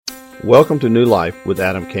Welcome to New Life with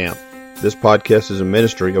Adam Camp. This podcast is a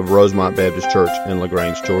ministry of Rosemont Baptist Church in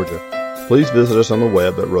LaGrange, Georgia. Please visit us on the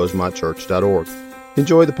web at rosemontchurch.org.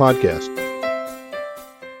 Enjoy the podcast.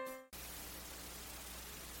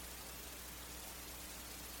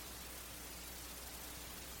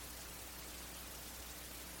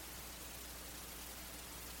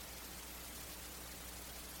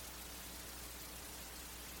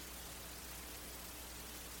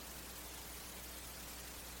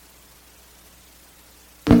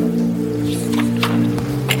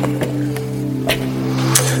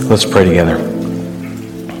 Let's pray together.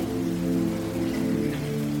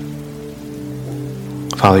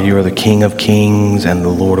 Father, you are the King of Kings and the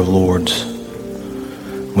Lord of Lords.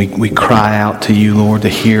 We cry out to you, Lord, to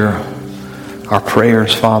hear our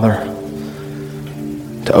prayers, Father,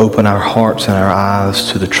 to open our hearts and our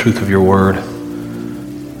eyes to the truth of your word.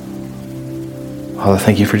 Father,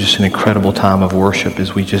 thank you for just an incredible time of worship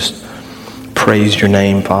as we just praise your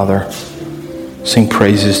name, Father. Sing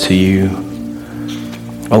praises to you.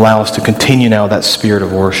 Allow us to continue now that spirit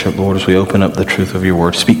of worship, Lord, as we open up the truth of your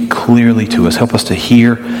word. Speak clearly to us. Help us to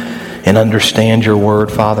hear and understand your word,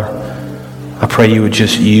 Father. I pray you would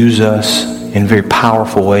just use us in very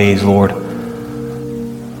powerful ways, Lord.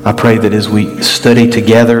 I pray that as we study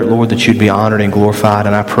together, Lord, that you'd be honored and glorified.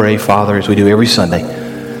 And I pray, Father, as we do every Sunday,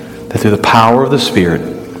 that through the power of the Spirit,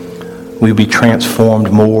 we will be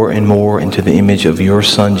transformed more and more into the image of your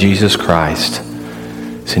Son, Jesus Christ.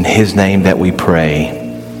 It's in his name that we pray.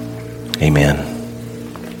 Amen.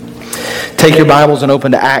 Take your Bibles and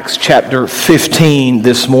open to Acts chapter 15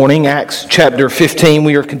 this morning. Acts chapter 15.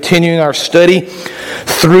 We are continuing our study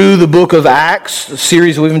through the book of Acts, a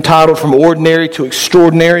series we've entitled From Ordinary to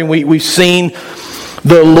Extraordinary. And we've seen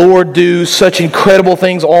the Lord do such incredible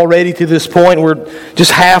things already to this point. We're just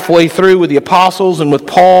halfway through with the apostles and with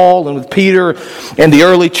Paul and with Peter and the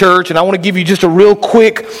early church. And I want to give you just a real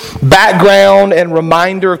quick background and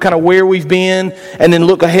reminder of kind of where we've been and then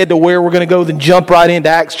look ahead to where we're going to go, then jump right into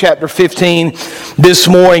Acts chapter 15 this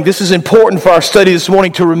morning. This is important for our study this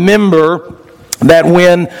morning to remember that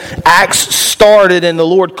when Acts started and the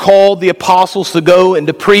Lord called the apostles to go and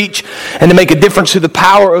to preach and to make a difference through the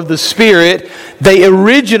power of the Spirit, they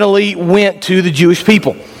originally went to the Jewish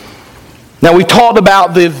people. Now, we talked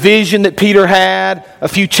about the vision that Peter had a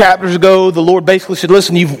few chapters ago. The Lord basically said,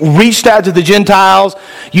 listen, you've reached out to the Gentiles.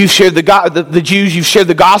 You've shared the Jews. You've shared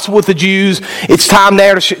the gospel with the Jews. It's time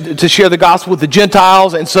now to share the gospel with the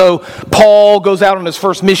Gentiles. And so Paul goes out on his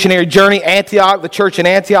first missionary journey. Antioch, the church in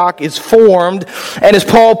Antioch, is formed. And as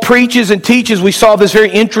Paul preaches and teaches, we saw this very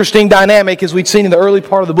interesting dynamic as we'd seen in the early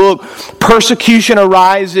part of the book. Persecution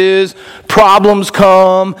arises. Problems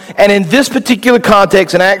come. And in this particular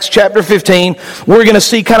context, in Acts chapter 15, we're going to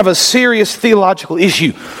see kind of a serious theological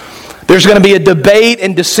issue. There's going to be a debate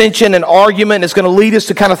and dissension and argument. It's going to lead us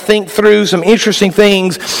to kind of think through some interesting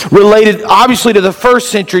things related, obviously, to the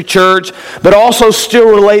first century church, but also still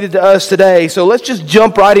related to us today. So let's just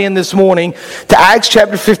jump right in this morning to Acts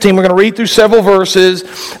chapter 15. We're going to read through several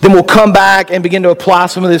verses, then we'll come back and begin to apply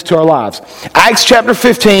some of this to our lives. Acts chapter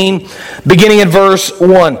 15, beginning in verse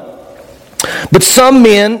 1. But some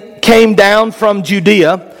men came down from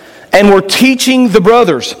Judea and were teaching the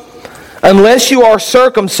brothers, unless you are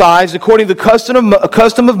circumcised according to the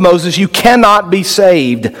custom of Moses, you cannot be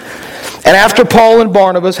saved. And after Paul and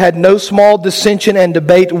Barnabas had no small dissension and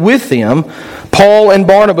debate with them, Paul and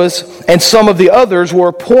Barnabas and some of the others were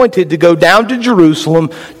appointed to go down to Jerusalem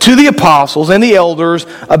to the apostles and the elders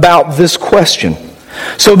about this question.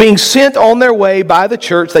 So being sent on their way by the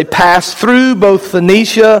church, they passed through both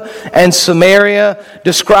Phoenicia and Samaria,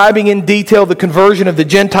 describing in detail the conversion of the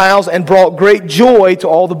Gentiles, and brought great joy to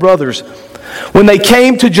all the brothers. When they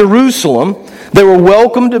came to Jerusalem, they were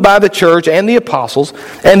welcomed by the church and the apostles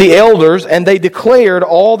and the elders, and they declared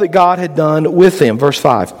all that God had done with them. Verse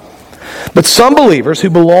 5. But some believers who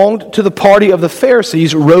belonged to the party of the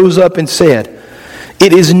Pharisees rose up and said,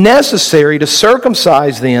 it is necessary to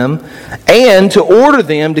circumcise them and to order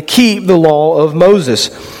them to keep the law of Moses.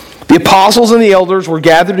 The apostles and the elders were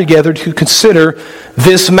gathered together to consider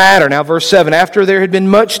this matter. Now, verse 7, after there had been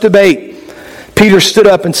much debate, Peter stood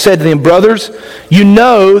up and said to them, brothers, you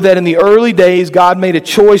know that in the early days God made a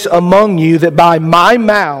choice among you that by my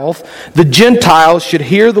mouth the Gentiles should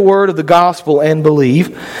hear the word of the gospel and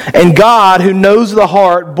believe. And God, who knows the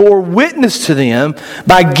heart, bore witness to them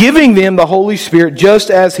by giving them the Holy Spirit just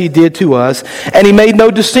as he did to us. And he made no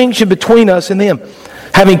distinction between us and them,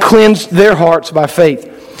 having cleansed their hearts by faith.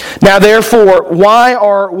 Now therefore, why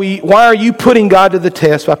are you putting God to the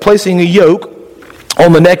test by placing a yoke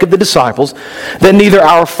on the neck of the disciples that neither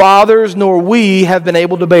our fathers nor we have been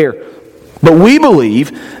able to bear? But we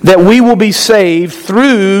believe that we will be saved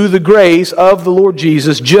through the grace of the Lord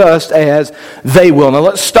Jesus just as they will. Now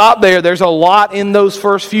let's stop there. There's a lot in those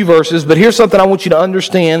first few verses, but here's something I want you to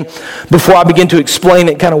understand before I begin to explain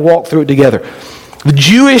it and kind of walk through it together. The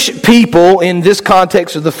Jewish people in this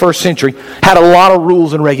context of the first century had a lot of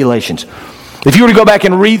rules and regulations. If you were to go back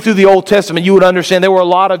and read through the Old Testament, you would understand there were a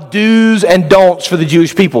lot of do's and don'ts for the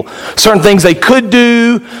Jewish people. Certain things they could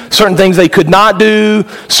do, certain things they could not do,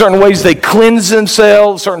 certain ways they cleansed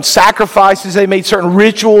themselves, certain sacrifices they made, certain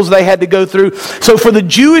rituals they had to go through. So for the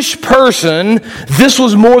Jewish person, this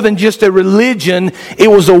was more than just a religion.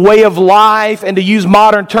 It was a way of life, and to use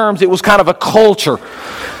modern terms, it was kind of a culture.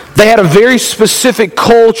 They had a very specific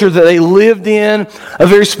culture that they lived in, a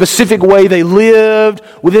very specific way they lived.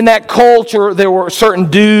 Within that culture, there were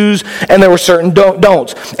certain do's and there were certain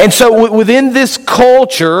don'ts. And so within this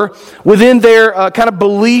culture, within their kind of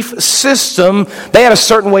belief system, they had a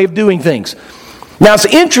certain way of doing things. Now, it's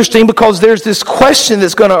interesting because there's this question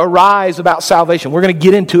that's going to arise about salvation. We're going to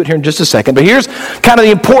get into it here in just a second. But here's kind of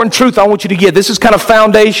the important truth I want you to get. This is kind of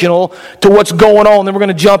foundational to what's going on. Then we're going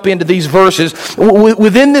to jump into these verses.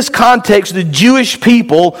 Within this context, the Jewish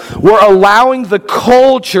people were allowing the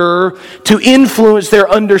culture to influence their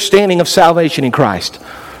understanding of salvation in Christ.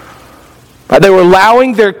 They were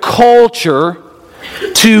allowing their culture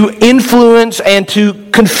to influence and to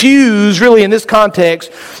confuse, really in this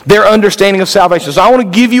context, their understanding of salvation. So I want to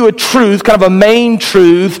give you a truth, kind of a main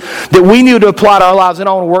truth that we need to apply to our lives, and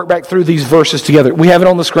I want to work back through these verses together. We have it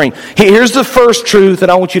on the screen. Here's the first truth that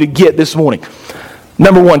I want you to get this morning.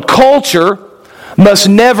 Number one, culture must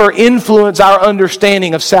never influence our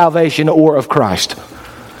understanding of salvation or of Christ.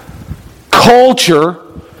 Culture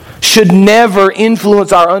should never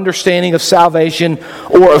influence our understanding of salvation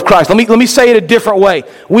or of Christ. Let me say it a different way.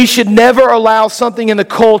 We should never allow something in the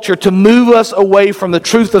culture to move us away from the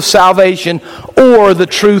truth of salvation or the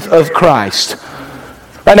truth of Christ.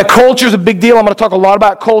 And the culture is a big deal. I'm going to talk a lot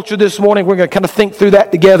about culture this morning. We're going to kind of think through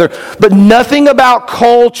that together. But nothing about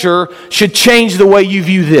culture should change the way you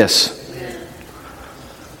view this.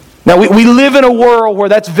 Now, we live in a world where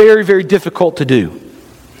that's very, very difficult to do.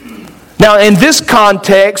 Now, in this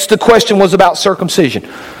context, the question was about circumcision.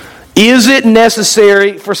 Is it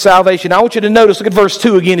necessary for salvation? I want you to notice, look at verse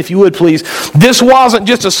 2 again, if you would, please. This wasn't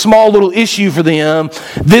just a small little issue for them.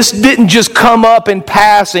 This didn't just come up in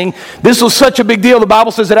passing. This was such a big deal. The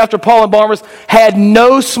Bible says that after Paul and Barnabas had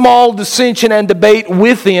no small dissension and debate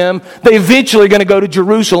with them, they eventually are going to go to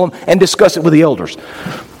Jerusalem and discuss it with the elders.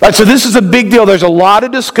 Right, so this is a big deal. There's a lot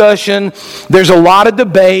of discussion. There's a lot of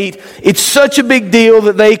debate. It's such a big deal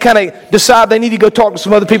that they kind of decide they need to go talk to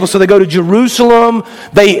some other people. So they go to Jerusalem.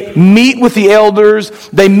 They meet with the elders.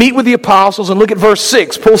 They meet with the apostles. And look at verse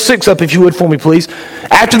 6. Pull 6 up if you would for me, please.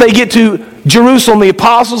 After they get to Jerusalem, the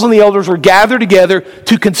apostles and the elders were gathered together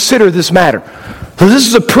to consider this matter. So this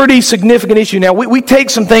is a pretty significant issue. Now, we take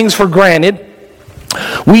some things for granted.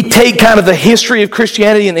 We take kind of the history of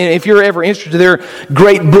Christianity, and if you're ever interested, there are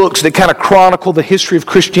great books that kind of chronicle the history of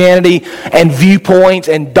Christianity and viewpoints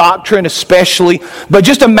and doctrine especially. But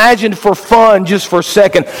just imagine for fun, just for a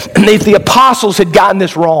second, if the apostles had gotten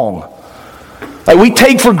this wrong. Like we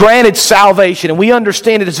take for granted salvation, and we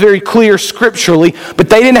understand it is very clear scripturally, but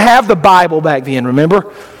they didn't have the Bible back then,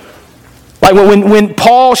 remember? Like when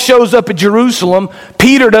Paul shows up at Jerusalem,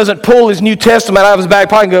 Peter doesn't pull his New Testament out of his back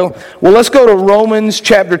pocket and go, well, let's go to Romans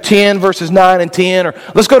chapter 10, verses 9 and 10, or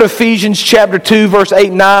let's go to Ephesians chapter 2, verse 8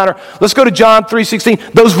 and 9, or let's go to John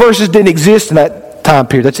 3:16. Those verses didn't exist in that time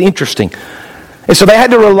period. That's interesting. And so they had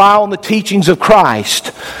to rely on the teachings of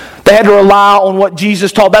Christ. They had to rely on what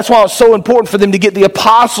Jesus taught. That's why it's so important for them to get the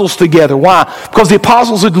apostles together. Why? Because the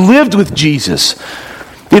apostles had lived with Jesus.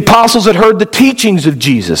 The apostles had heard the teachings of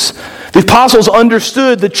Jesus. The apostles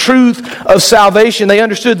understood the truth of salvation. They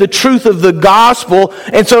understood the truth of the gospel.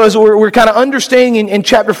 And so as we're kind of understanding in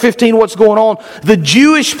chapter 15 what's going on, the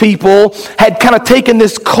Jewish people had kind of taken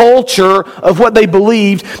this culture of what they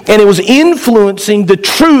believed, and it was influencing the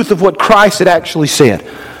truth of what Christ had actually said.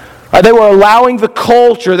 They were allowing the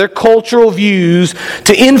culture, their cultural views,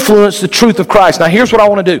 to influence the truth of Christ. Now here's what I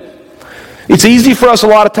want to do. It's easy for us a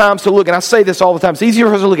lot of times to look, and I say this all the time, it's easier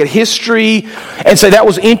for us to look at history and say that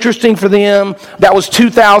was interesting for them, that was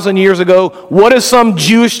 2,000 years ago. What does some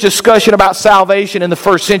Jewish discussion about salvation in the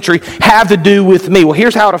first century have to do with me? Well,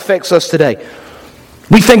 here's how it affects us today.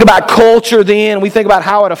 We think about culture then, we think about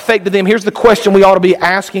how it affected them. Here's the question we ought to be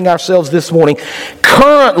asking ourselves this morning.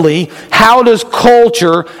 Currently, how does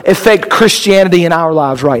culture affect Christianity in our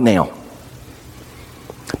lives right now?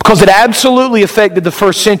 Because it absolutely affected the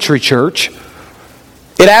first century church.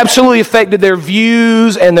 It absolutely affected their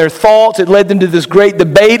views and their thoughts. It led them to this great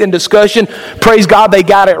debate and discussion. Praise God, they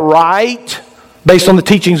got it right based on the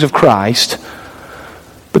teachings of Christ.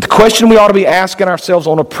 But the question we ought to be asking ourselves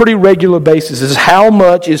on a pretty regular basis is, how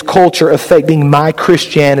much is culture affecting my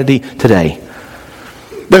Christianity today?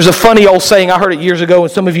 There's a funny old saying, I heard it years ago,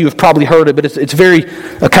 and some of you have probably heard it, but it's very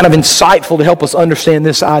kind of insightful to help us understand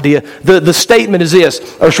this idea. The statement is this,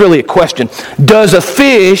 or it's really a question. Does a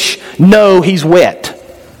fish know he's wet?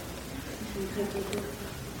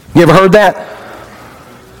 You ever heard that?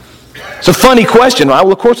 It's a funny question, right?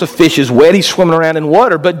 Well, of course a fish is wet. He's swimming around in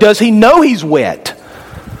water, but does he know he's wet?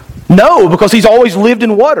 No, because he's always lived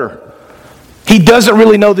in water. He doesn't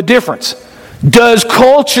really know the difference. Does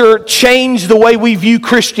culture change the way we view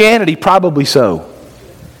Christianity? Probably so.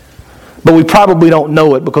 But we probably don't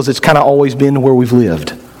know it because it's kind of always been where we've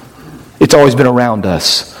lived. It's always been around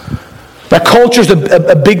us. Now, culture is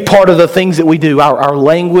a big part of the things that we do. Our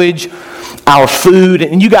language, our food,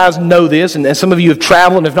 and you guys know this, and some of you have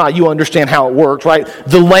traveled, and if not, you understand how it works, right?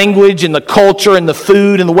 The language and the culture and the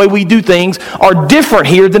food and the way we do things are different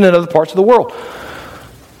here than in other parts of the world.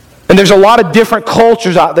 And there's a lot of different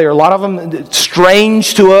cultures out there. A lot of them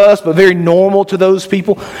strange to us, but very normal to those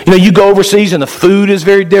people. You know, you go overseas and the food is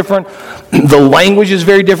very different. The language is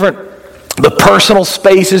very different. The personal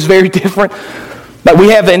space is very different. But we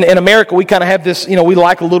have, in America, we kind of have this, we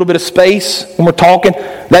like a little bit of space when we're talking.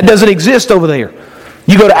 That doesn't exist over there.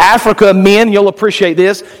 You go to Africa, men, you'll appreciate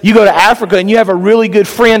this. You go to Africa and you have a really good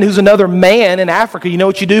friend who's another man in Africa. You know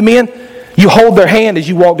what you do, men? You hold their hand as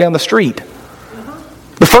you walk down the street.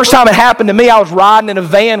 The first time it happened to me, I was riding in a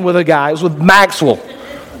van with a guy. It was with Maxwell.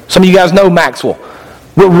 Some of you guys know Maxwell.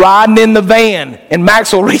 We're riding in the van, and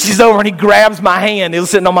Maxwell reaches over and he grabs my hand. He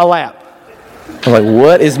was sitting on my lap. I was like,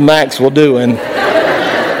 what is Maxwell doing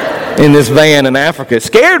in this van in Africa? It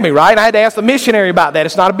scared me, right? And I had to ask the missionary about that.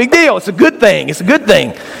 It's not a big deal. It's a good thing. It's a good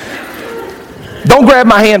thing. Don't grab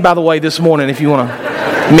my hand, by the way, this morning if you want to.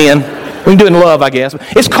 Men. We can do it in love, I guess.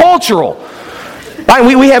 It's cultural.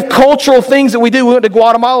 Right, we have cultural things that we do. We went to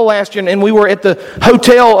Guatemala last year, and we were at the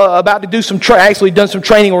hotel about to do some actually done some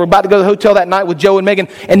training. We were about to go to the hotel that night with Joe and Megan,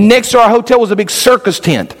 and next to our hotel was a big circus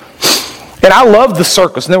tent. And I loved the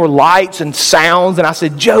circus, and there were lights and sounds, and I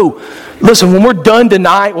said, Joe, listen, when we're done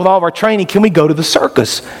tonight with all of our training, can we go to the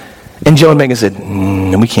circus? And Joe and Megan said,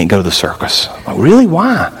 we can't go to the circus. I'm like, really?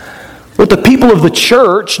 Why? Well, if the people of the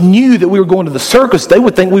church knew that we were going to the circus, they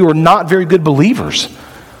would think we were not very good believers.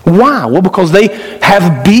 Why? Well, because they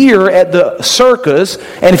have beer at the circus,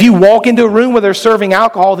 and if you walk into a room where they're serving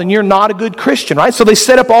alcohol, then you're not a good Christian, right? So they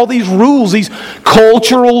set up all these rules, these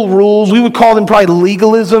cultural rules. We would call them probably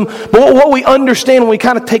legalism. But what we understand when we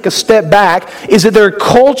kind of take a step back is that there are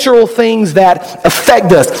cultural things that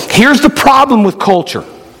affect us. Here's the problem with culture.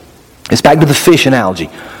 It's back to the fish analogy.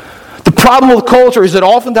 The problem with culture is that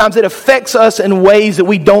oftentimes it affects us in ways that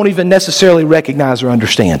we don't even necessarily recognize or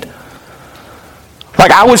understand.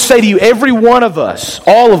 Like I would say to you, every one of us,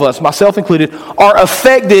 all of us, myself included, are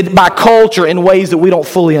affected by culture in ways that we don't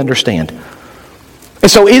fully understand. And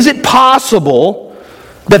so is it possible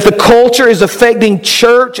that the culture is affecting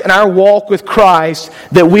church and our walk with Christ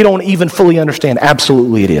that we don't even fully understand?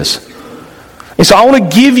 Absolutely it is. And so I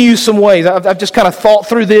want to give you some ways. I've just kind of thought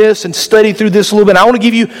through this and studied through this a little bit. I want to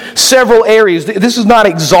give you several areas. This is not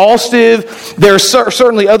exhaustive. There are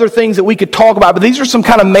certainly other things that we could talk about, but these are some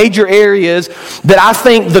kind of major areas that I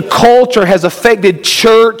think the culture has affected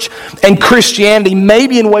church and Christianity,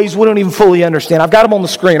 maybe in ways we don't even fully understand. I've got them on the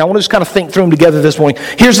screen. I want to just kind of think through them together this morning.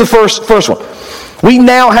 Here's the first one. We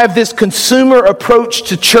now have this consumer approach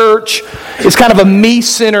to church. It's kind of a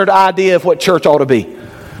me-centered idea of what church ought to be.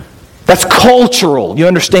 That's cultural. You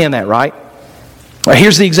understand that, right? All right,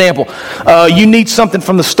 here's the example. You need something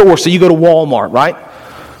from the store, so you go to Walmart, right?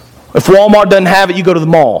 If Walmart doesn't have it, you go to the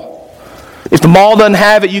mall. If the mall doesn't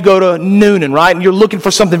have it, you go to Noonan, right? And you're looking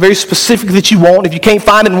for something very specific that you want. If you can't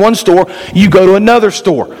find it in one store, you go to another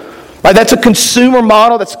store. Right? That's a consumer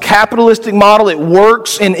model. That's a capitalistic model. It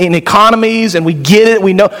works in economies, and we get it.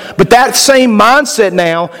 We know. But that same mindset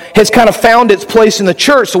now has kind of found its place in the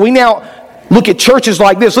church. So we now look at churches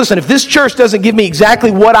like this. Listen, if this church doesn't give me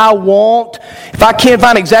exactly what I want, if I can't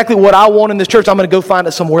find exactly what I want in this church, I'm going to go find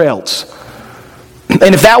it somewhere else.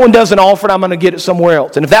 And if that one doesn't offer it, I'm going to get it somewhere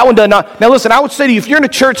else. And if that one does not... Now listen, I would say to you, if you're in a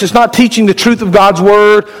church that's not teaching the truth of God's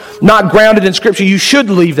Word, not grounded in Scripture, you should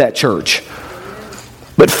leave that church.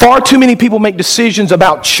 But far too many people make decisions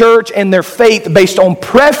about church and their faith based on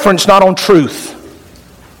preference, not on truth.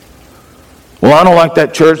 Well, I don't like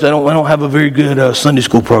that church. They don't have a very good Sunday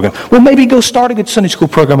school program. Well, maybe go start a good Sunday school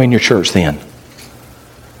program in your church then.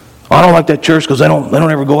 I don't like that church because they don't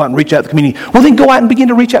ever go out and reach out to the community. Well, then go out and begin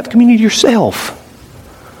to reach out to the community yourself.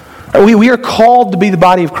 We are called to be the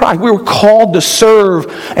body of Christ. We were called to serve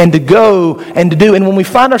and to go and to do. And when we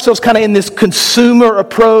find ourselves kind of in this consumer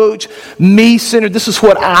approach, me-centered, this is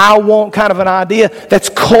what I want kind of an idea, that's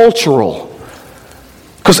cultural.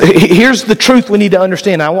 Because here's the truth we need to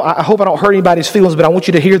understand. I hope I don't hurt anybody's feelings, but I want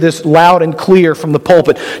you to hear this loud and clear from the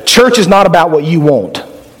pulpit. Church is not about what you want.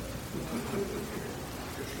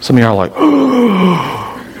 Some of y'all are like,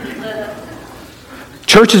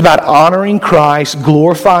 Church is about honoring Christ,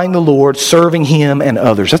 glorifying the Lord, serving Him and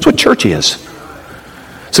others. That's what church is.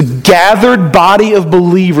 It's a gathered body of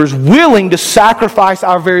believers willing to sacrifice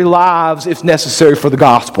our very lives if necessary for the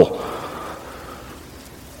gospel.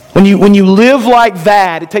 When you live like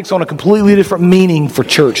that, it takes on a completely different meaning for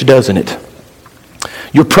church, doesn't it?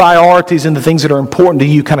 Your priorities and the things that are important to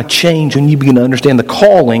you kind of change when you begin to understand the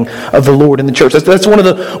calling of the Lord in the church. That's one of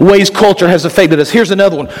the ways culture has affected us. Here's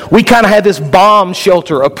another one. We kind of had this bomb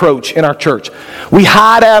shelter approach in our church. We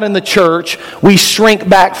hide out in the church. We shrink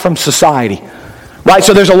back from society. Right?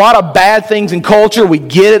 So there's a lot of bad things in culture. We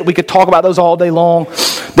get it. We could talk about those all day long.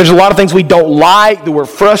 There's a lot of things we don't like, that we're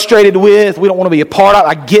frustrated with. We don't want to be a part of.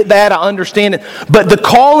 I get that. I understand it. But the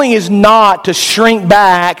calling is not to shrink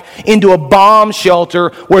back into a bomb shelter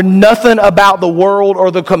where nothing about the world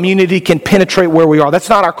or the community can penetrate where we are. That's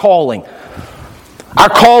not our calling. Our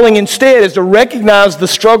calling instead is to recognize the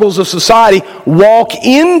struggles of society, walk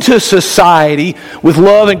into society with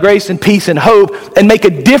love and grace and peace and hope, and make a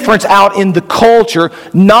difference out in the culture,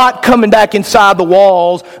 not coming back inside the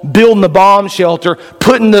walls, building the bomb shelter,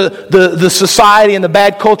 putting the society and the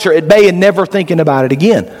bad culture at bay and never thinking about it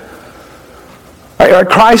again.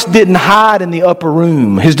 Christ didn't hide in the upper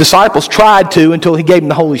room. His disciples tried to until He gave them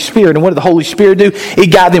the Holy Spirit. And what did the Holy Spirit do? He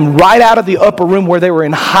got them right out of the upper room where they were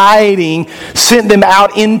in hiding, sent them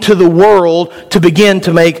out into the world to begin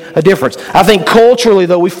to make a difference. I think culturally,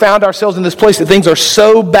 though, we found ourselves in this place that things are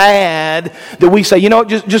so bad that we say,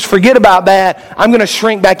 just forget about that. I'm going to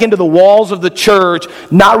shrink back into the walls of the church,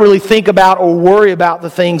 not really think about or worry about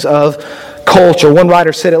the things of culture. One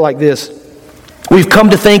writer said it like this: we've come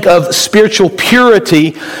to think of spiritual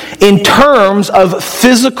purity in terms of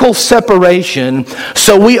physical separation,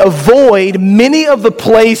 so we avoid many of the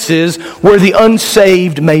places where the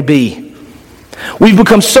unsaved may be. We've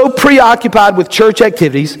become so preoccupied with church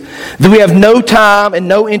activities that we have no time and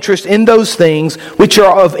no interest in those things which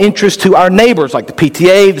are of interest to our neighbors, like the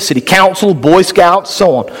PTA, the city council, Boy Scouts,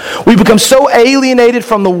 so on. We've become so alienated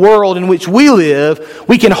from the world in which we live,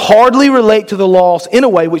 we can hardly relate to the lost in a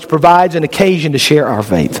way which provides an occasion to share our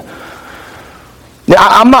faith. Now,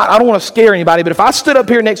 I don't want to scare anybody, but if I stood up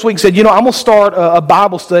here next week and said, I'm going to start a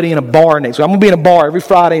Bible study in a bar next week. I'm going to be in a bar every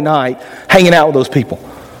Friday night hanging out with those people.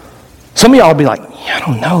 Some of y'all will be like, I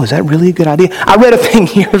don't know, is that really a good idea? I read a thing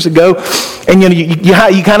years ago, and you kind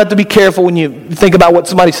of have to be careful when you think about what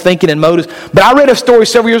somebody's thinking and motives. But I read a story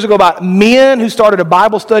several years ago about men who started a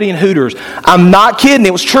Bible study in Hooters. I'm not kidding,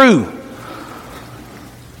 it was true.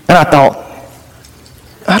 And I thought,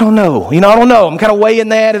 I don't know. I don't know. I'm kind of weighing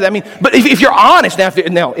that. But if you're honest,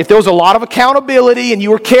 if there was a lot of accountability and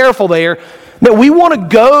you were careful there, we want to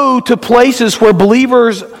go to places where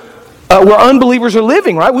where unbelievers are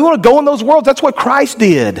living, right? We want to go in those worlds. That's what Christ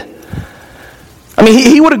did.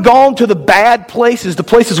 He would have gone to the bad places, the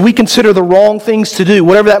places we consider the wrong things to do,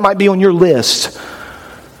 whatever that might be on your list.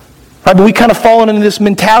 Right? But we kind of fallen into this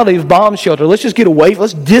mentality of bomb shelter. Let's just get away.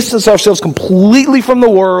 Let's distance ourselves completely from the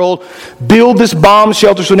world, build this bomb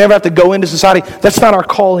shelter so we never have to go into society. That's not our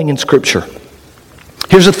calling in Scripture.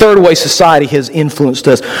 Here's a third way society has influenced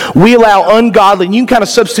us. We allow ungodly, and you can kind of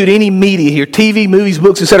substitute any media here, TV, movies,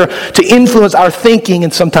 books, etc., to influence our thinking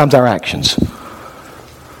and sometimes our actions.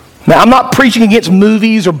 Now, I'm not preaching against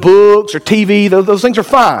movies or books or TV. Those things are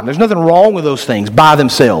fine. There's nothing wrong with those things by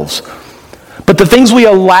themselves. But the things we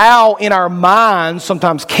allow in our minds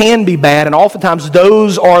sometimes can be bad, and oftentimes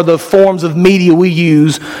those are the forms of media we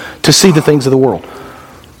use to see the things of the world.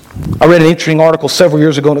 I read an interesting article several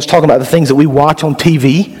years ago, and it's talking about the things that we watch on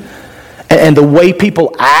TV and the way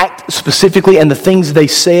people act specifically and the things they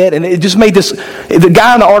said. And it just made this, the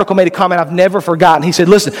guy in the article made a comment I've never forgotten. He said,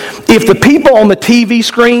 listen, if the people on the TV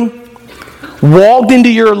screen walked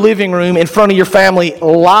into your living room in front of your family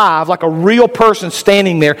live, like a real person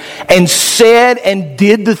standing there, and said and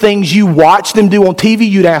did the things you watched them do on TV,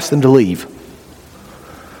 you'd ask them to leave.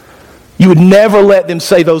 You would never let them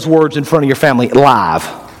say those words in front of your family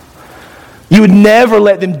live. You would never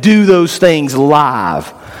let them do those things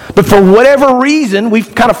live. But for whatever reason,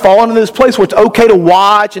 we've kind of fallen into this place where it's okay to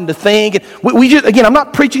watch and to think. We just, again, I'm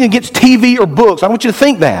not preaching against TV or books. I don't want you to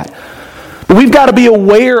think that. We've got to be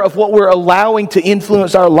aware of what we're allowing to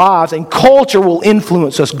influence our lives, and culture will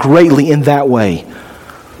influence us greatly in that way.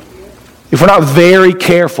 If we're not very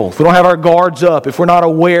careful, if we don't have our guards up, if we're not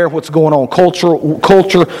aware of what's going on, culture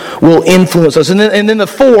will influence us. And then the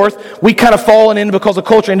fourth, we kind of fallen into, because of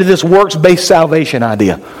culture, into this works-based salvation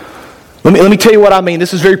idea. Let me tell you what I mean.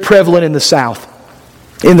 This is very prevalent in the South.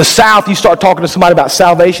 In the South, you start talking to somebody about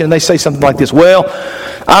salvation, and they say something like this: well,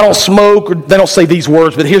 I don't smoke, or they don't say these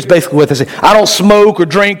words, but here's basically what they say. I don't smoke or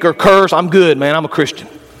drink or curse. I'm good, man. I'm a Christian.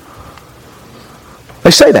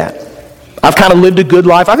 They say that. I've kind of lived a good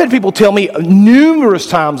life. I've had people tell me numerous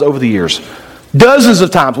times over the years, dozens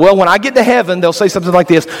of times, well, when I get to heaven, they'll say something like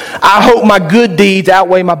this: I hope my good deeds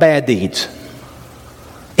outweigh my bad deeds.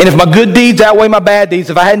 And if my good deeds outweigh my bad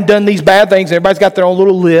deeds, if I hadn't done these bad things, everybody's got their own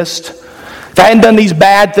little list. If I hadn't done these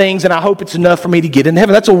bad things, and I hope it's enough for me to get into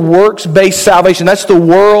heaven. That's a works-based salvation. That's the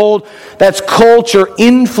world, that's culture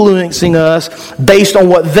influencing us based on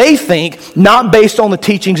what they think, not based on the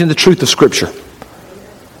teachings and the truth of Scripture.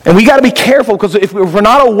 And we got to be careful, because if we're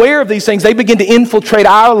not aware of these things, they begin to infiltrate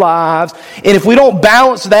our lives. And if we don't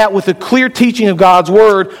balance that with the clear teaching of God's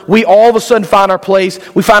Word, we all of a sudden find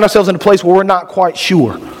ourselves in a place where we're not quite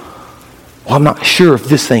sure. Well, I'm not sure if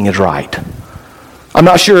this thing is right. I'm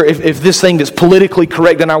not sure if this thing that's politically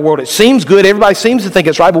correct in our world, it seems good, everybody seems to think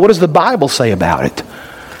it's right, but what does the Bible say about it?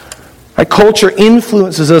 Right? Culture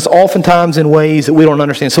influences us oftentimes in ways that we don't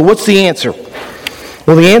understand. So what's the answer?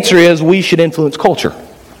 Well, the answer is we should influence culture.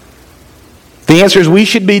 The answer is we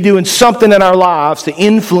should be doing something in our lives to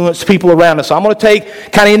influence people around us. So I'm going to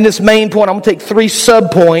take, kind of in this main point, I'm going to take 3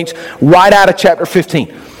 sub-points right out of chapter 15.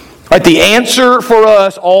 Right, the answer for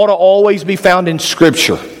us ought to always be found in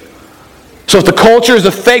Scripture. So if the culture is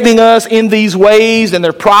affecting us in these ways, and there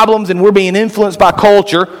are problems, and we're being influenced by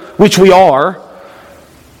culture, which we are,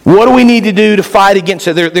 what do we need to do to fight against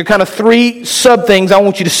it? There are kind of 3 sub-things I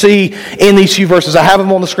want you to see in these few verses. I have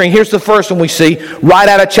them on the screen. Here's the first one we see right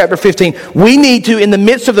out of chapter 15. We need to, in the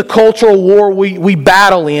midst of the cultural war we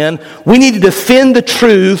battle in, we need to defend the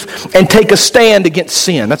truth and take a stand against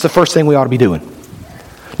sin. That's the first thing we ought to be doing.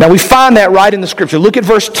 Now we find that right in the Scripture. Look at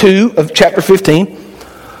verse 2 of chapter 15.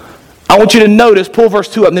 I want you to notice, pull verse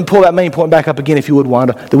 2 up and then pull that main point back up again if you would,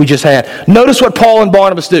 Wanda, that we just had. Notice what Paul and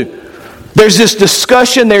Barnabas do. There's this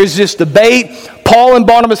discussion, there's this debate. Paul and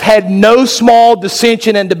Barnabas had no small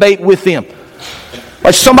dissension and debate with them.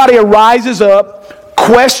 Like somebody arises up,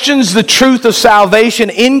 questions the truth of salvation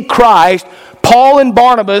in Christ. Paul and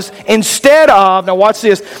Barnabas, instead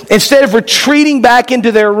of retreating back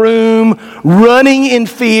into their room, running in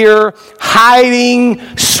fear, hiding,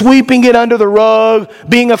 sweeping it under the rug,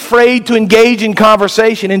 being afraid to engage in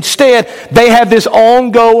conversation, instead they have this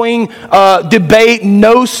ongoing debate,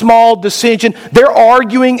 no small dissension. They're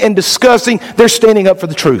arguing and discussing. They're standing up for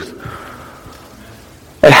the truth.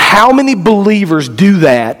 And how many believers do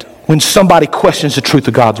that when somebody questions the truth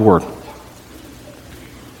of God's Word?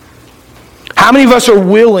 How many of us are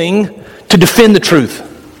willing to defend the truth,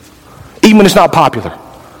 even when it's not popular?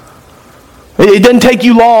 It doesn't take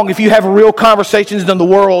you long if you have real conversations in the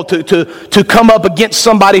world to come up against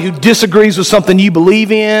somebody who disagrees with something you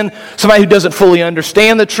believe in, somebody who doesn't fully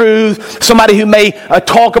understand the truth, somebody who may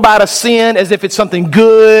talk about a sin as if it's something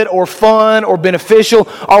good or fun or beneficial.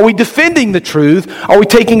 Are we defending the truth? Are we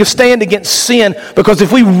taking a stand against sin? Because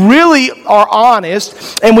if we really are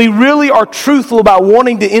honest and we really are truthful about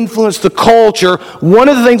wanting to influence the culture, one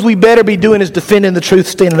of the things we better be doing is defending the truth,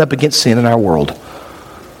 standing up against sin in our world.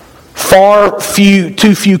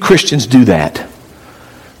 Too few Christians do that.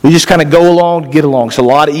 We just kind of go along to get along. It's a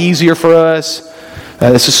lot easier for us.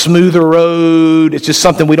 It's a smoother road. It's just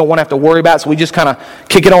something we don't want to have to worry about. So we just kind of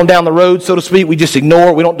kick it on down the road, so to speak. We just ignore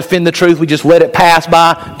it. We don't defend the truth. We just let it pass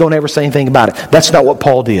by. Don't ever say anything about it. That's not what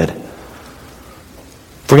Paul did.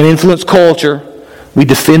 If we're going to influence culture, we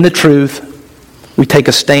defend the truth. We take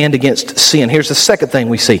a stand against sin. Here's the second thing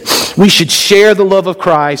we see. We should share the love of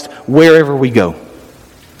Christ wherever we go.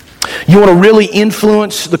 You want to really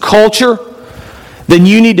influence the culture? Then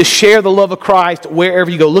you need to share the love of Christ wherever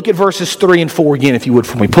you go. Look at verses 3 and 4 again, if you would,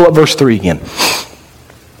 for me. Pull up verse 3 again.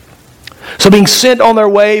 So being sent on their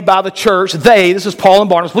way by the church, this is Paul and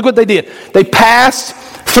Barnabas, look what they did. They passed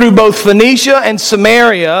through both Phoenicia and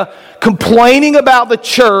Samaria, complaining about the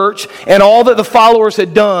church and all that the followers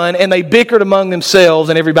had done, and they bickered among themselves,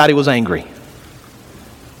 and everybody was angry.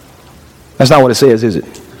 That's not what it says, is it?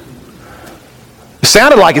 It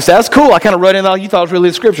sounded like it said, that's cool. I kind of wrote in all you thought it was really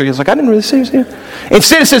the Scripture. It's like, I didn't really see it here.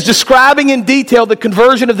 Instead it says, describing in detail the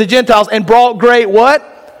conversion of the Gentiles, and brought great what?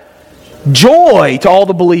 Joy to all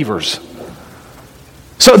the believers.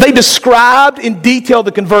 So they described in detail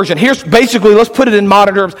the conversion. Here's basically, let's put it in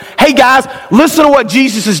modern terms. Hey guys, listen to what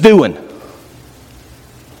Jesus is doing.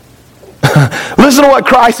 Listen to what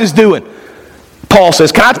Christ is doing. Paul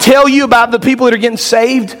says, can I tell you about the people that are getting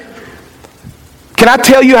saved? Can I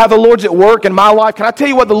tell you how the Lord's at work in my life? Can I tell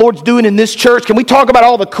you what the Lord's doing in this church? Can we talk about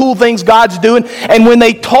all the cool things God's doing? And when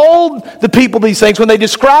they told the people these things, when they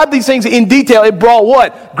described these things in detail, it brought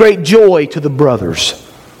what? Great joy to the brothers.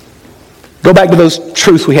 Go back to those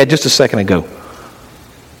truths we had just a second ago.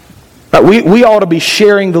 We ought to be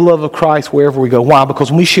sharing the love of Christ wherever we go. Why? Because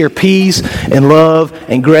when we share peace and love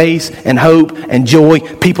and grace and hope and joy,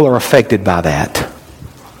 people are affected by that.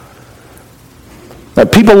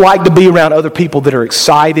 People like to be around other people that are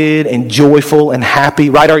excited and joyful and happy,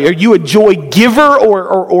 right? Are you a joy giver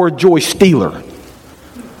or a joy stealer?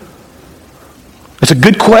 It's a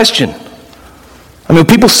good question. I mean,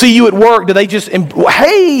 when people see you at work, do they just,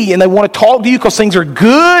 hey, and they want to talk to you because things are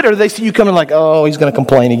good? Or do they see you coming like, oh, he's going to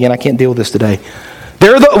complain again. I can't deal with this today.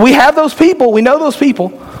 We have those people. We know those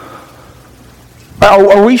people.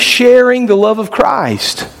 Are we sharing the love of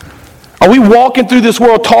Christ? Are we walking through this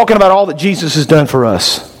world talking about all that Jesus has done for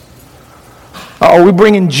us? Are we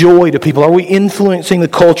bringing joy to people? Are we influencing the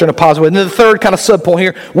culture in a positive way? And then the third kind of subpoint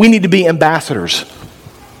here, we need to be ambassadors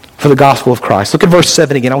for the gospel of Christ. Look at verse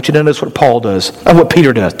 7 again. I want you to notice what Paul does, and what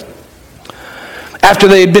Peter does. After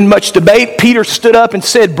there had been much debate, Peter stood up and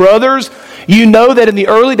said, brothers, you know that in the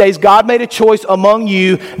early days God made a choice among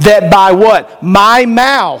you that by what? My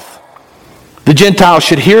mouth the Gentiles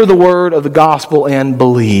should hear the word of the gospel and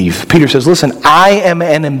believe. Peter says, listen, I am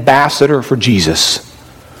an ambassador for Jesus.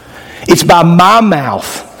 It's by my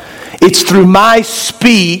mouth. It's through my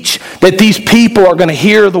speech that these people are going to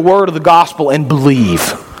hear the word of the gospel and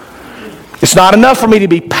believe. It's not enough for me to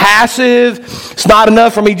be passive. It's not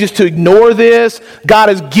enough for me just to ignore this. God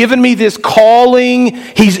has given me this calling.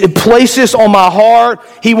 He's placed this on my heart.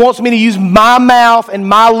 He wants me to use my mouth and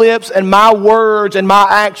my lips and my words and my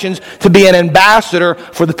actions to be an ambassador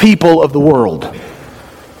for the people of the world.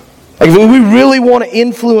 Like if we really want to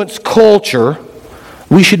influence culture,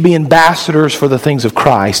 we should be ambassadors for the things of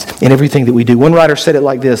Christ in everything that we do. One writer said it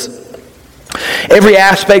like this: every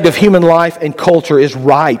aspect of human life and culture is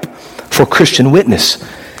ripe for Christian witness.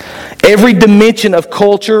 Every dimension of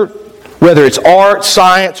culture, whether it's art,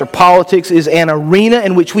 science, or politics, is an arena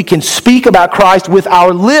in which we can speak about Christ with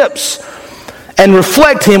our lips and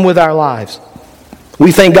reflect Him with our lives.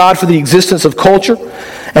 We thank God for the existence of culture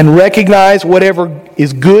and recognize whatever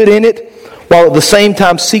is good in it, while at the same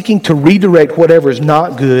time seeking to redirect whatever is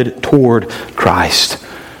not good toward Christ.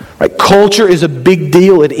 Right? Culture is a big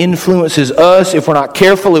deal. It influences us. If we're not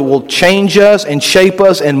careful, it will change us and shape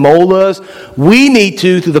us and mold us. We need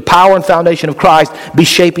to, through the power and foundation of Christ, be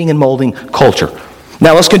shaping and molding culture.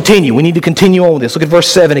 Now let's continue. We need to continue on with this. Look at verse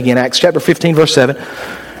 7 again. Acts chapter 15, verse 7.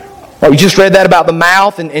 We just read that about the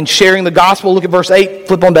mouth and sharing the gospel. Look at verse 8.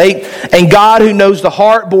 Flip on to 8. And God, who knows the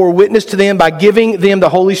heart, bore witness to them by giving them the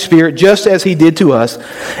Holy Spirit, just as He did to us.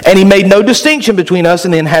 And He made no distinction between us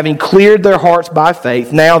and them, having cleared their hearts by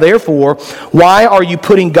faith. Now, therefore, why are you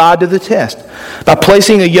putting God to the test? By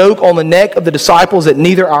placing a yoke on the neck of the disciples that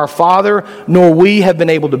neither our father nor we have been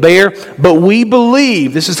able to bear. But we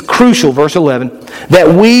believe, this is crucial, verse 11, that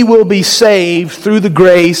we will be saved through the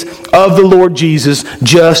grace of the Lord Jesus,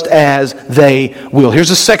 just as they will. Here's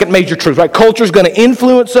the second major truth, right? Culture is going to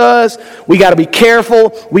influence us. We got to be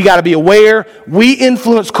careful. We got to be aware. We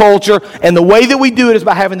influence culture, and the way that we do it is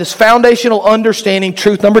by having this foundational understanding.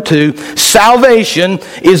 Truth number 2, salvation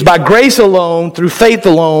is by grace alone, through faith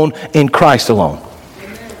alone, in Christ alone.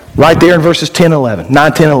 Right there in verses 10, 11,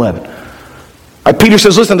 9, 10, 11. Right, Peter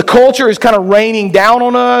says, listen, the culture is kind of raining down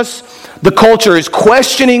on us. The culture is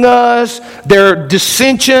questioning us. They're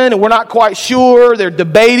dissension, and we're not quite sure. They're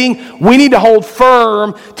debating. We need to hold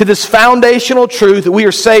firm to this foundational truth that we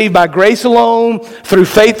are saved by grace alone, through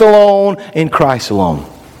faith alone, in Christ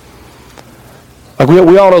alone. Like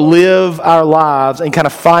we ought to live our lives and kind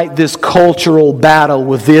of fight this cultural battle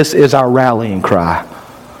with this as our rallying cry.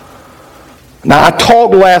 Now, I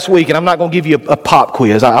talked last week, and I'm not going to give you a pop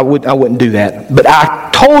quiz. I wouldn't do that. But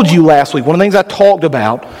I told you last week, one of the things I talked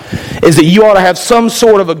about is that you ought to have some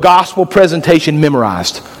sort of a gospel presentation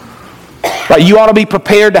memorized. Right? You ought to be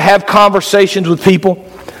prepared to have conversations with people.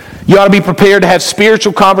 You ought to be prepared to have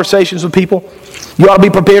spiritual conversations with people. You ought to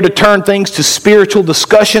be prepared to turn things to spiritual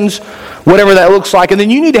discussions, whatever that looks like. And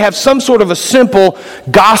then you need to have some sort of a simple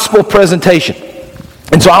gospel presentation.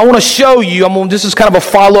 And so I want to show you, this is kind of a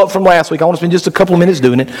follow-up from last week. I want to spend just a couple of minutes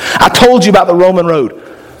doing it. I told you about the Roman road.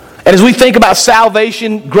 And as we think about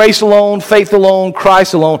salvation, grace alone, faith alone,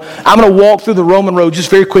 Christ alone, I'm going to walk through the Roman road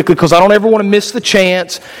just very quickly because I don't ever want to miss the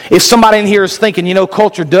chance. If somebody in here is thinking,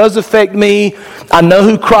 culture does affect me, I know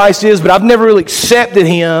who Christ is, but I've never really accepted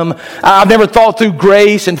Him. I've never thought through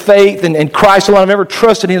grace and faith and Christ alone. I've never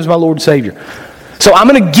trusted Him as my Lord and Savior. So I'm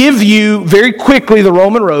going to give you very quickly the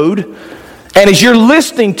Roman road. And as you're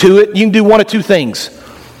listening to it, you can do one of two things.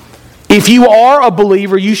 If you are a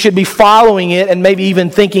believer, you should be following it and maybe even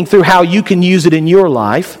thinking through how you can use it in your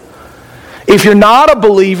life. If you're not a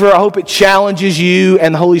believer, I hope it challenges you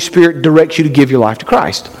and the Holy Spirit directs you to give your life to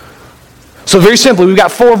Christ. So very simply, we've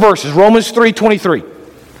got 4 verses. Romans 3:23.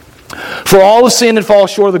 For all have sinned and fall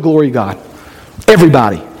short of the glory of God.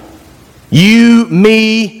 Everybody. You,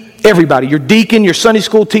 me, everybody. Your deacon, your Sunday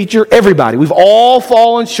school teacher, everybody. We've all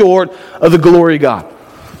fallen short of the glory of God.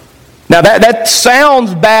 Now that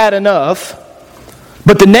sounds bad enough,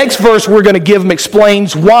 but the next verse we're going to give them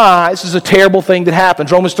explains why this is a terrible thing that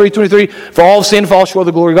happens. Romans 3:23, for all sin falls short of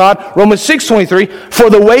the glory of God. Romans 6:23, for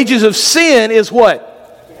the wages of sin is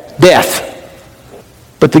what? Death.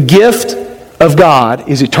 But the gift of God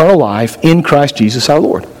is eternal life in Christ Jesus our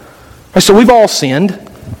Lord. Right, so we've all sinned.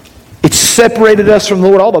 It's separated us from the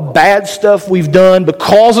Lord. All the bad stuff we've done,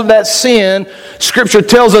 because of that sin, Scripture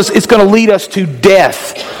tells us it's going to lead us to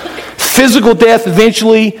death. Physical death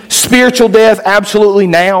eventually, spiritual death absolutely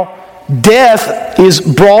now. Death is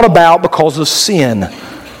brought about because of sin.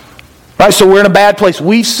 Right, so we're in a bad place.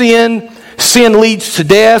 We've sinned. Sin leads to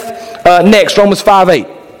death. Next, Romans 5:8.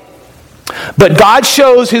 But God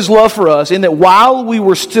shows His love for us in that while we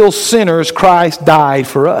were still sinners, Christ died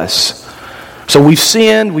for us. So we've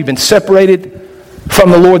sinned. We've been separated from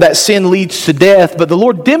the Lord. That sin leads to death. But the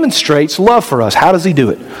Lord demonstrates love for us. How does He do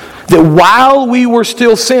it? That while we were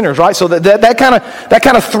still sinners, right? So that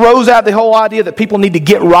kind of throws out the whole idea that people need to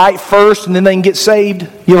get right first and then they can get saved.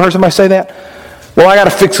 You ever heard somebody say that? Well, I got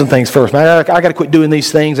to fix some things first, man. I got to quit doing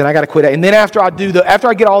these things, and I got to quit. And then after I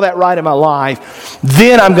get all that right in my life,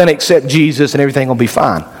 then I'm going to accept Jesus, and everything will be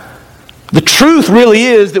fine. The truth really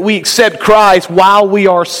is that we accept Christ while we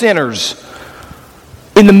are sinners.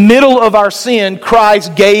 In the middle of our sin,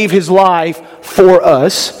 Christ gave His life for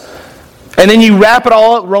us. And then you wrap it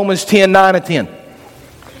all up, Romans 10:9 and 10.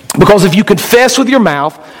 Because if you confess with your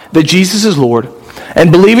mouth that Jesus is Lord,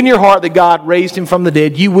 and believe in your heart that God raised Him from the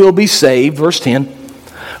dead, you will be saved. Verse 10.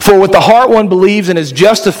 For with the heart one believes and is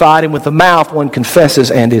justified, and with the mouth one confesses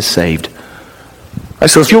and is saved. Right,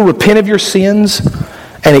 so if you'll repent of your sins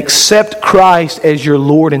and accept Christ as your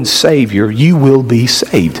Lord and Savior, you will be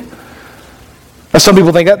saved. Now, some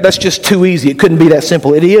people think that's just too easy. It couldn't be that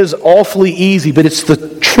simple. It is awfully easy, but it's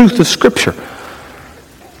the truth of Scripture.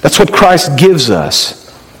 That's what Christ gives us.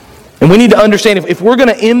 And we need to understand if we're going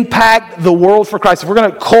to impact the world for Christ, if we're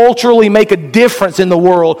going to culturally make a difference in the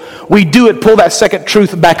world, we do it. Pull that second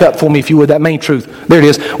truth back up for me, if you would, that main truth. There it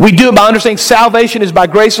is. We do it by understanding salvation is by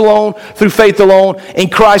grace alone, through faith alone, in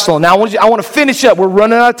Christ alone. Now, I want to finish up. We're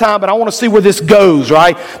running out of time, but I want to see where this goes,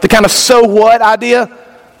 right? The kind of so what idea.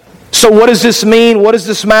 So what does this mean? What does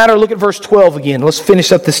this matter? Look at verse 12 again. Let's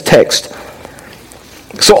finish up this text.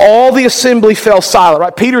 So all the assembly fell silent,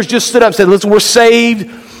 right? Peter's just stood up and said, listen, we're saved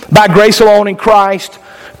by grace alone in Christ.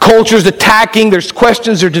 Culture's attacking. There's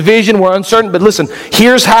questions. There's division. We're uncertain. But listen,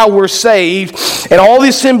 here's how we're saved. And all the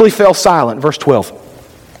assembly fell silent. Verse 12.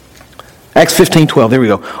 Acts 15:12. There we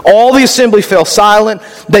go. All the assembly fell silent.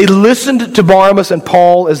 They listened to Barnabas and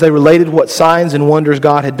Paul as they related what signs and wonders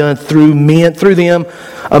God had done through them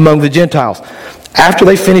among the Gentiles. After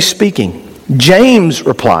they finished speaking, James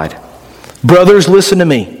replied, brothers, listen to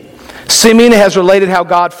me. Simeon has related how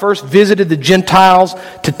God first visited the Gentiles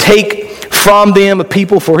to take from them a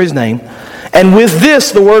people for His name. And with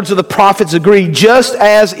this, the words of the prophets agree, just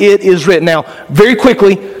as it is written. Now, very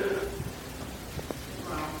quickly,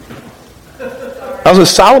 I was at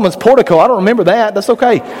Solomon's portico. I don't remember that. That's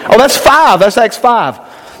okay. Oh, that's 5. That's Acts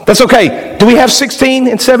 5. That's okay. Do we have 16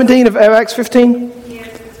 and 17 of Acts 15?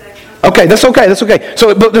 Okay, that's okay. That's okay.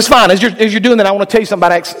 So, but that's fine. As you're doing that, I want to tell you something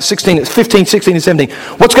about Acts 16, 15, 16, and 17.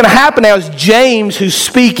 What's going to happen now is James, who's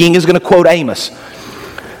speaking, is going to quote Amos.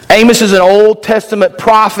 Amos is an Old Testament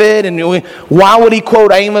prophet, and why would he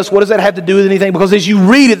quote Amos? What does that have to do with anything? Because as you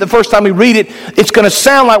read it, the first time you read it, it's going to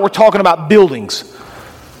sound like we're talking about buildings.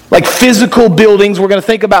 Like physical buildings. We're going to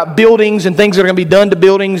think about buildings and things that are going to be done to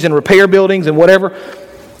buildings and repair buildings and whatever.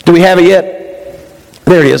 Do we have it yet?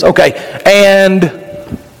 There it is. Okay. And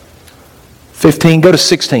 15. Go to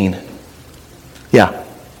 16. Yeah.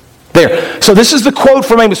 There. So this is the quote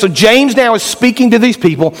from Amos. So James now is speaking to these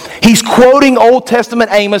people. He's quoting Old Testament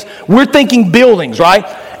Amos. We're thinking buildings, right?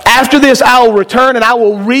 After this, I will return and I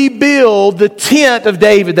will rebuild the tent of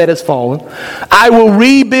David that has fallen. I will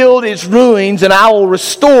rebuild its ruins and I will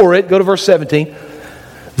restore it. Go to verse 17.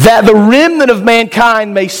 That the remnant of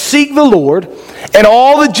mankind may seek the Lord, and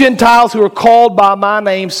all the Gentiles who are called by my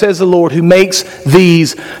name, says the Lord, who makes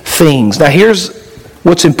these things. Now here's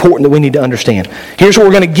what's important that we need to understand. Here's what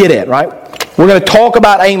we're going to get at, right? We're going to talk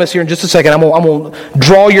about Amos here in just a second. I'm going to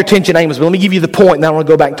draw your attention to Amos, but let me give you the point, and then I want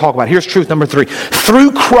to go back and talk about it. Here's truth number 3.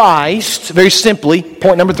 Through Christ, very simply,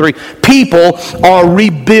 point number 3, people are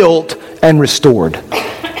rebuilt and restored.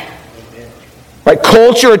 Right?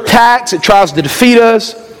 Culture attacks, it tries to defeat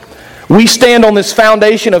us. We stand on this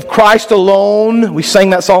foundation of Christ alone. We sang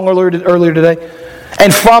that song earlier today.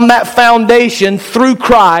 And from that foundation, through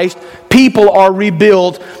Christ, people are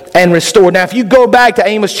rebuilt and restored. Now, if you go back to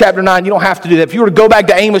Amos chapter 9, you don't have to do that. If you were to go back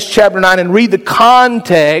to Amos chapter 9 and read the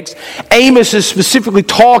context, Amos is specifically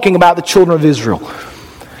talking about the children of Israel.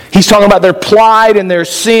 He's talking about their plight and their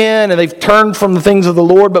sin, and they've turned from the things of the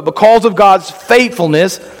Lord. But because of God's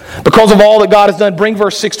faithfulness, because of all that God has done, bring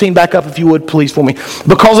verse 16 back up if you would, please, for me.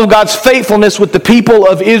 Because of God's faithfulness with the people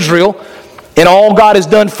of Israel and all God has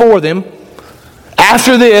done for them,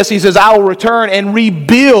 after this, he says, I will return and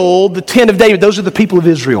rebuild the tent of David. Those are the people of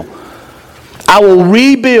Israel. I will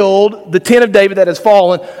rebuild the tent of David that has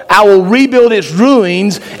fallen. I will rebuild its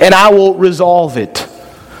ruins, and I will resolve it.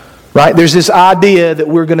 Right? There's this idea that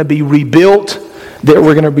we're going to be rebuilt, that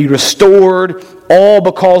we're going to be restored, all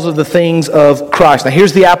because of the things of Christ. Now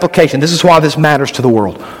here's the application. This is why this matters to the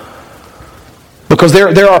world. Because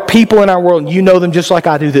there are people in our world, and you know them just like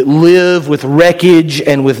I do, that live with wreckage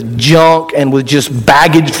and with junk and with just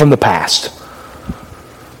baggage from the past.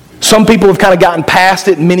 Some people have kind of gotten past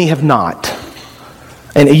it, and many have not.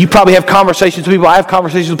 And you probably have conversations with people. I have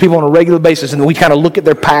conversations with people on a regular basis, and we kind of look at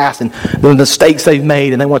their past and the mistakes they've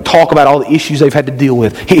made, and they want to talk about all the issues they've had to deal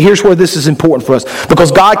with. Here's where this is important for us.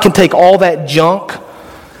 Because God can take all that junk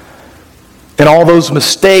and all those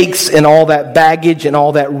mistakes and all that baggage and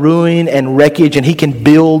all that ruin and wreckage, and He can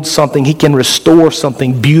build something. He can restore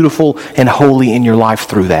something beautiful and holy in your life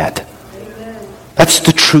through that. Amen. That's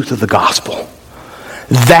the truth of the gospel.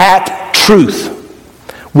 That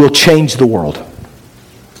truth will change the world.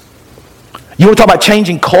 You want to talk about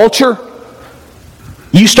changing culture?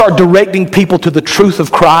 You start directing people to the truth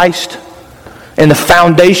of Christ and the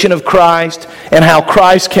foundation of Christ and how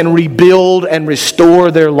Christ can rebuild and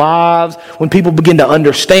restore their lives. When people begin to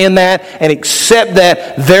understand that and accept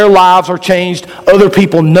that their lives are changed, other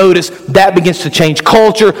people notice, that begins to change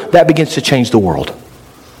culture, that begins to change the world.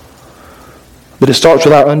 But it starts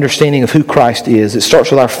with our understanding of who Christ is. It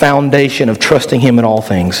starts with our foundation of trusting Him in all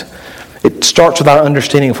things. It starts with our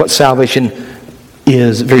understanding of what salvation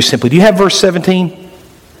is, very simply. Do you have verse 17?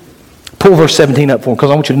 Pull verse 17 up for me,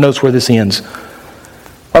 because I want you to notice where this ends.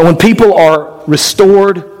 Right, when people are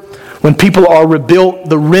restored, when people are rebuilt,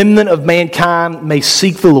 the remnant of mankind may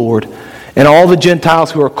seek the Lord, and all the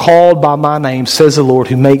Gentiles who are called by my name, says the Lord,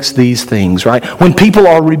 who makes these things. Right? When people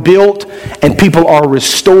are rebuilt and people are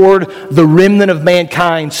restored, the remnant of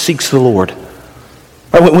mankind seeks the Lord.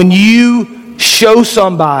 Right? When you show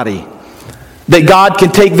somebody that God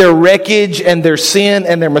can take their wreckage and their sin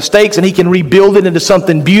and their mistakes and He can rebuild it into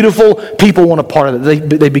something beautiful, people want a part of it.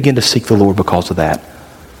 They begin to seek the Lord because of that.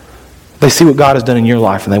 They see what God has done in your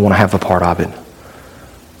life and they want to have a part of it.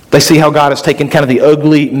 They see how God has taken kind of the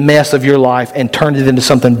ugly mess of your life and turned it into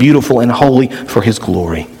something beautiful and holy for His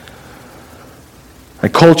glory. The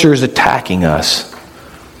culture is attacking us.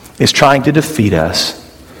 It's trying to defeat us.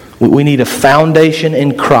 We need a foundation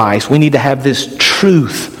in Christ. We need to have this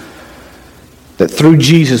truth that through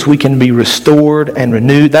Jesus we can be restored and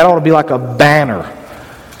renewed. That ought to be like a banner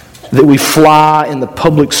that we fly in the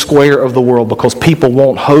public square of the world, because people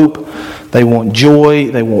want hope, they want joy,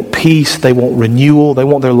 they want peace, they want renewal, they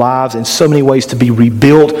want their lives in so many ways to be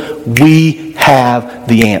rebuilt. We have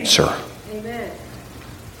the answer. Amen.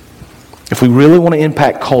 If we really want to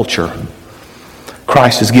impact culture,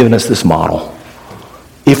 Christ has given us this model.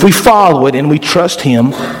 If we follow it and we trust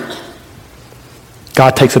Him,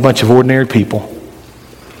 God takes a bunch of ordinary people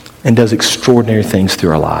and does extraordinary things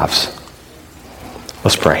through our lives.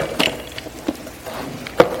 Let's pray.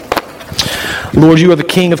 Lord, You are the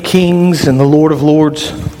King of kings and the Lord of lords,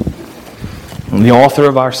 and the author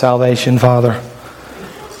of our salvation, Father.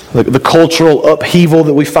 The cultural upheaval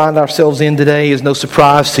that we find ourselves in today is no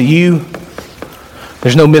surprise to You.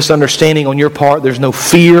 There's no misunderstanding on Your part. There's no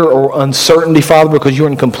fear or uncertainty, Father, because You're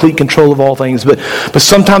in complete control of all things. But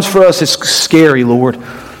sometimes for us it's scary, Lord.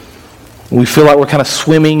 We feel like we're kind of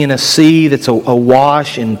swimming in a sea that's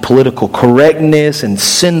awash in political correctness and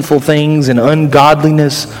sinful things and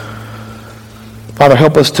ungodliness. Father,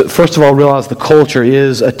 help us to, first of all, realize the culture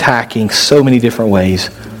is attacking so many different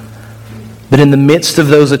ways. But in the midst of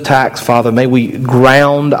those attacks, Father, may we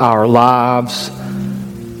ground our lives,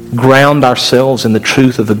 ground ourselves in the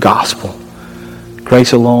truth of the gospel.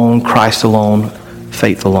 Grace alone, Christ alone,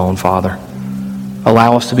 faith alone, Father.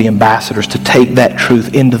 Allow us to be ambassadors, to take that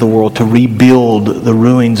truth into the world, to rebuild the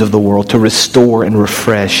ruins of the world, to restore and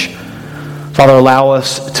refresh. Father, allow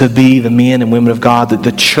us to be the men and women of God, that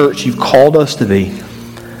the church you've called us to be.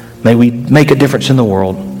 May we make a difference in the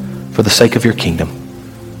world for the sake of your kingdom.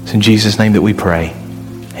 It's in Jesus' name that we pray.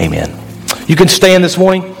 Amen. You can stand this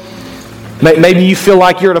morning. Maybe you feel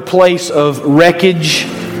like you're at a place of wreckage.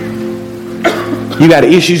 You got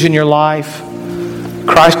issues in your life.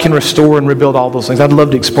 Christ can restore and rebuild all those things. I'd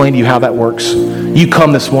love to explain to you how that works. You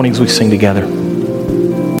come this morning as we sing together.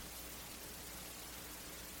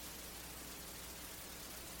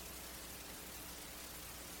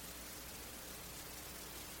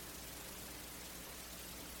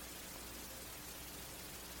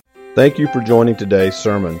 Thank you for joining today's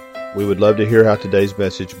sermon. We would love to hear how today's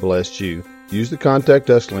message blessed you. Use the Contact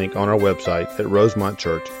Us link on our website at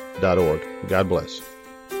rosemontchurch.org. God bless.